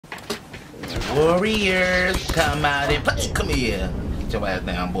Warriors, come out and come here. Get your ass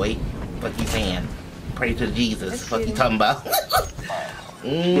down, boy. Fuck you saying? Pray to Jesus. Fuck you talking about?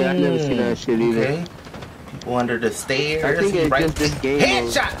 Yeah, I never seen that shit either. Okay. People under the stairs. I think it's right. just this game.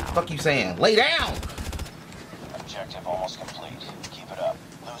 Headshot. Fuck you saying? Lay down. Objective almost complete. Keep it up.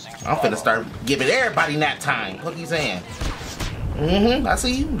 Losing. I'm finna start giving everybody nap time. What you saying? I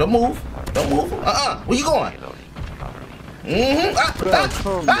see you. Don't move. Don't move. Where you going?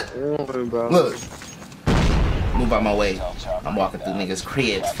 Bro. Look. Move out my way. I'm walking through niggas'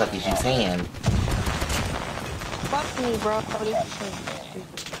 cribs. Fuck is you saying? Fuck me, bro.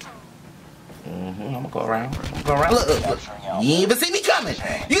 I'm gonna go around. Look. You didn't even see me coming.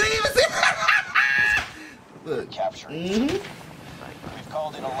 You didn't even see me. Look.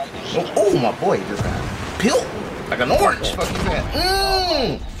 Oh, my boy just got peeled like an orange. Fuck you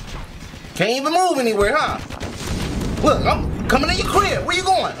saying? Can't even move anywhere, huh? Look, I'm coming in your crib. Where you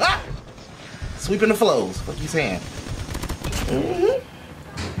going? Huh? Sweeping the flows. What you saying?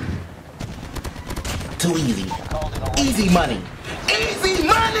 Too easy. Easy money. Easy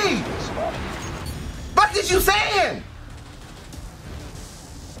money! What is you saying?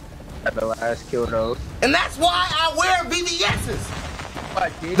 The last kill though. And that's why I wear VVS's.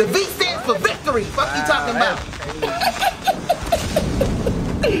 The V stands for victory. Fuck you talking about?